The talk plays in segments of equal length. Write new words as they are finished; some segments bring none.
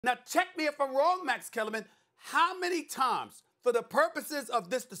Now, check me if I'm wrong, Max Kellerman. How many times, for the purposes of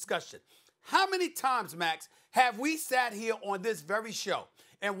this discussion, how many times, Max, have we sat here on this very show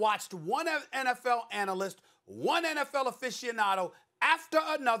and watched one NFL analyst, one NFL aficionado, after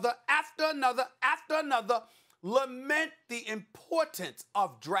another, lament the importance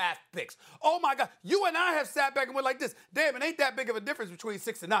of draft picks? Oh, my God. You and I have sat back and went like this. Damn, it ain't that big of a difference between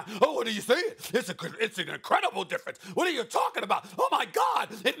 6 and 9. Oh, what are you saying? It's an incredible difference. What are you talking about? Oh, my God.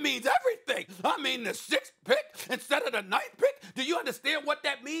 It means everything. I mean, the 6th pick instead of the 9th pick. Do you understand what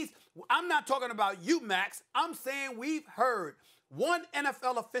that means? I'm not talking about you, Max. I'm saying we've heard one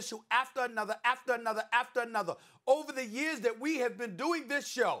NFL official after another, over the years that we have been doing this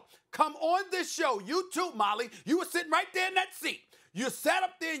show. Come on this show. You too, Molly. You were sitting right there in that seat. You sat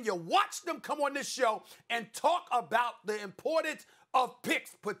up there and you watched them come on this show and talk about the importance of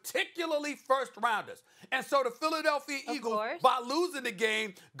picks, particularly first-rounders. And so the Philadelphia Eagles, by losing the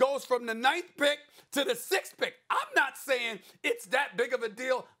game, goes from the 9th pick to the 6th pick. I'm not saying it's that big of a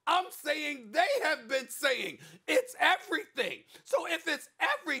deal. I'm saying they have been saying it's everything. So if it's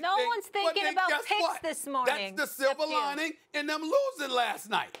everything, no one's thinking about picks this morning. That's the silver lining in them losing last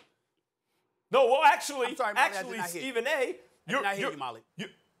night. No, well, actually, I'm sorry, Molly, Stephen A., I did not hear you, Molly.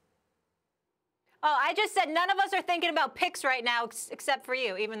 Oh, I just said none of us are thinking about picks right now except for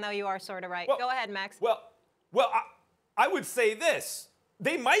you, even though you are sort of right. Well, go ahead, Max. Well, I would say this.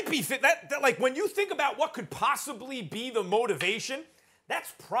 They might be like when you think about what could possibly be the motivation,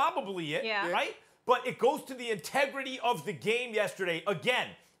 that's probably it, right? But it goes to the integrity of the game yesterday. Again,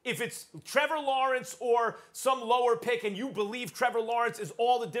 if it's Trevor Lawrence or some lower pick and you believe Trevor Lawrence is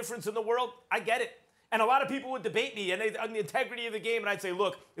all the difference in the world, I get it. And a lot of people would debate me on the integrity of the game, and I'd say,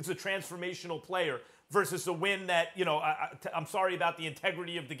 look, it's a transformational player versus a win that, you know, I'm sorry about the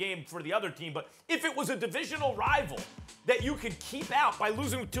integrity of the game for the other team, but if it was a divisional rival that you could keep out by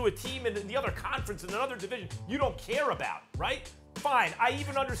losing to a team in the other conference in another division you don't care about, right? Fine, I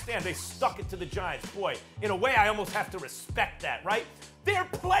even understand they stuck it to the Giants. Boy, in a way, I almost have to respect that, right? They're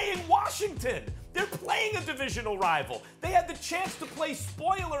playing Washington. They're playing a divisional rival. They had the chance to play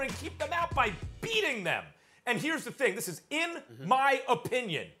spoiler and keep them out by beating them. And here's the thing. This is in my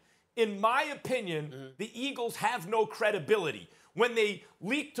opinion. In my opinion, the Eagles have no credibility. When they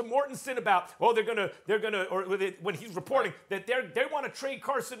leaked to Mortensen about, oh, when he's reporting that they want to trade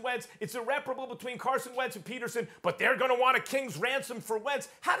Carson Wentz, it's irreparable between Carson Wentz and Peterson, but they're going to want a king's ransom for Wentz.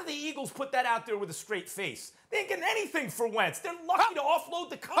 How do the Eagles put that out there with a straight face? They ain't getting anything for Wentz. They're lucky to offload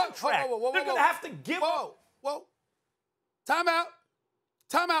the contract. They're going to have to give up. Whoa. Time out.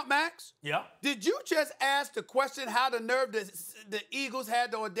 Time out, Max. Yeah. Did you just ask the question how the nerve the Eagles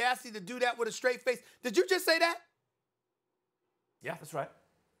had the audacity to do that with a straight face? Did you just say that? Yeah, that's right.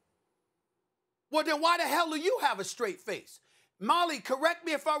 Well, then why the hell do you have a straight face? Molly, correct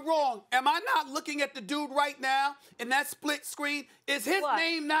me if I'm wrong. Am I not looking at the dude right now in that split screen? Is his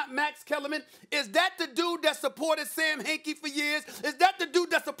name not Max Kellerman? Is that the dude that supported Sam Hinkie for years? Is that the dude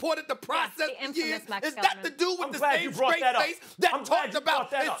that supported the process for years? Is that the dude with the same straight face that talked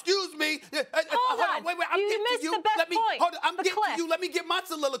about, excuse me. Hold on. Wait, I'm you getting to you. The best point. Hold on, I'm getting to you. Let me get my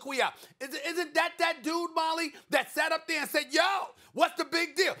soliloquy out. Isn't that dude, Molly, that sat up there and said, yo, what's the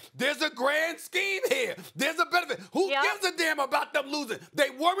big deal? There's a grand scheme here. There's a benefit. Who gives a damn about them losing? They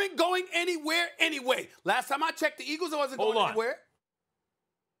weren't going anywhere anyway. Last time I checked, the Eagles wasn't going anywhere.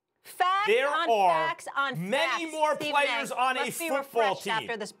 Facts there on are facts on many facts. more Stephen players on a football team.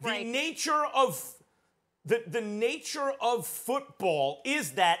 After this break. The nature of football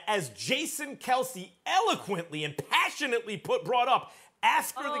is that, as Jason Kelsey eloquently and passionately brought up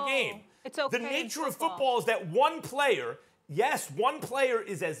after the game, it's okay the nature of football is that one player. Yes, one player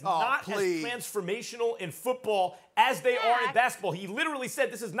is not as transformational in football as they are in basketball. He literally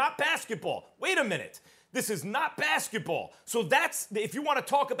said, this is not basketball. Wait a minute. This is not basketball. So that's, if you want to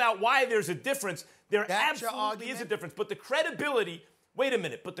talk about why there's a difference, there absolutely is a difference. But the credibility, wait a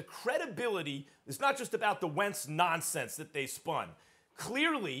minute, but the credibility is not just about the Wentz nonsense that they spun.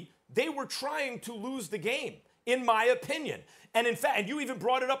 Clearly, they were trying to lose the game, in my opinion. And in fact, and you even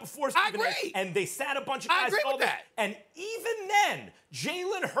brought it up before, Stephen. I agree. And they sat a bunch of guys. I agree with that. And even then,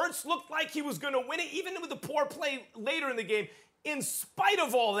 Jalen Hurts looked like he was going to win it, even with the poor play later in the game. In spite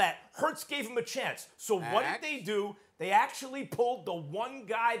of all that, Hurts gave him a chance. So what did they do? They actually pulled the one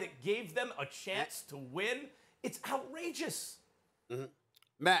guy that gave them a chance to win. It's outrageous.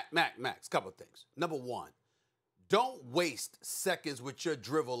 Max, couple of things. Number one, don't waste seconds with your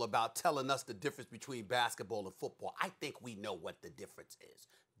drivel about telling us the difference between basketball and football. I think we know what the difference is.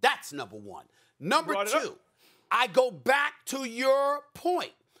 That's number one. Number two, I go back to your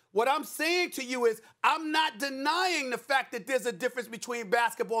point. What I'm saying to you is I'm not denying the fact that there's a difference between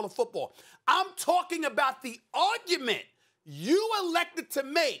basketball and football. I'm talking about the argument you elected to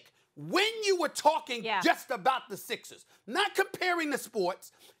make when you were talking just about the Sixers, not comparing the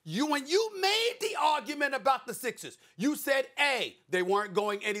sports. When you made the argument about the Sixers, you said, A, they weren't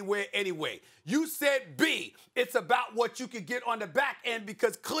going anywhere anyway. You said, B, it's about what you could get on the back end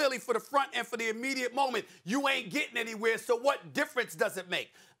because clearly for the front end, for the immediate moment, you ain't getting anywhere, so what difference does it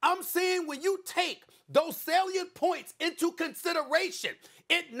make? I'm saying when you take those salient points into consideration,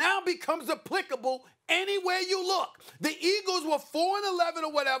 it now becomes applicable anywhere you look. The Eagles were 4-11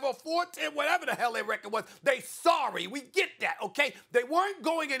 or whatever, 4-10, whatever the hell their record was. Sorry, we get that, okay? They weren't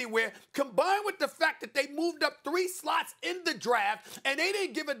going anywhere, combined with the fact that they moved up 3 slots in the draft, and they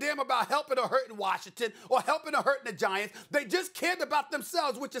didn't give a damn about helping or hurting Washington or helping or hurting the Giants. They just cared about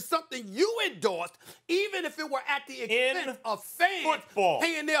themselves, which is something you endorsed, even if it were at the expense of fans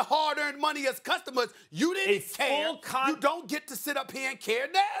paying their hard-earned money as customers. You didn't care. You don't get to sit up here and care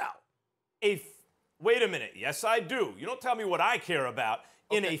now. Wait a minute. Yes, I do. You don't tell me what I care about.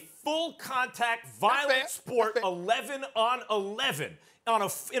 Okay. In a full contact violent sport, 11 on 11.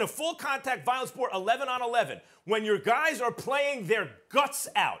 In a full contact violent sport, 11 on 11. When your guys are playing their guts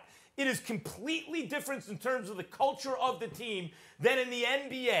out, it is completely different in terms of the culture of the team than in the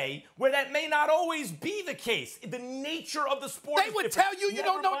NBA, where that may not always be the case. The nature of the sport is different. They would tell you you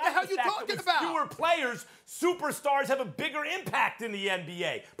don't know what the hell you're talking about. Fewer players, superstars have a bigger impact in the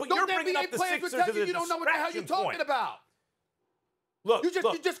NBA. But you're bringing up the Sixers as a you don't know what the hell you're talking about. Look, you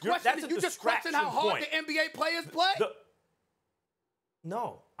just question how hard the NBA players play?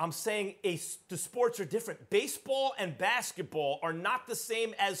 No, I'm saying the sports are different. Baseball and basketball are not the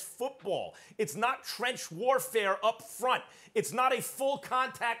same as football. It's not trench warfare up front. It's not a full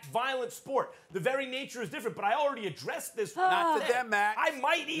contact violent sport. The very nature is different, but I already addressed this. Not to them, Max. I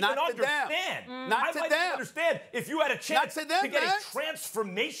might even understand. Not to them. Understand if you had a chance to get a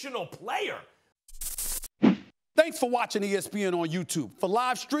transformational player. Thanks for watching ESPN on YouTube. For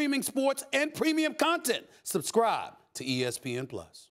live streaming sports and premium content, subscribe to ESPN+.